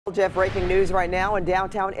Jeff, breaking news right now in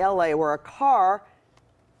downtown LA where a car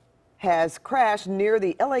has crashed near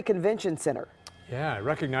the LA Convention Center. Yeah, I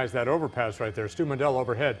recognize that overpass right there. Stu Mundell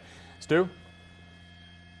overhead. Stu?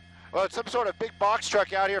 Well, it's some sort of big box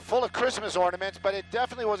truck out here full of Christmas ornaments, but it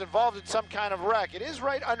definitely was involved in some kind of wreck. It is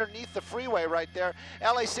right underneath the freeway right there.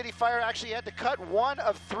 LA City Fire actually had to cut one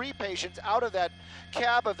of 3 patients out of that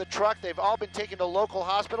cab of the truck. They've all been taken to local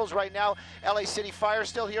hospitals. Right now, LA City Fire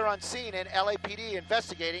still here on scene and LAPD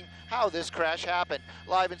investigating how this crash happened.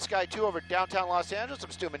 Live in Sky 2 over downtown Los Angeles,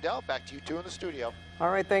 I'm Stu Mundell. Back to you two in the studio. All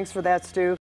right, thanks for that, Stu.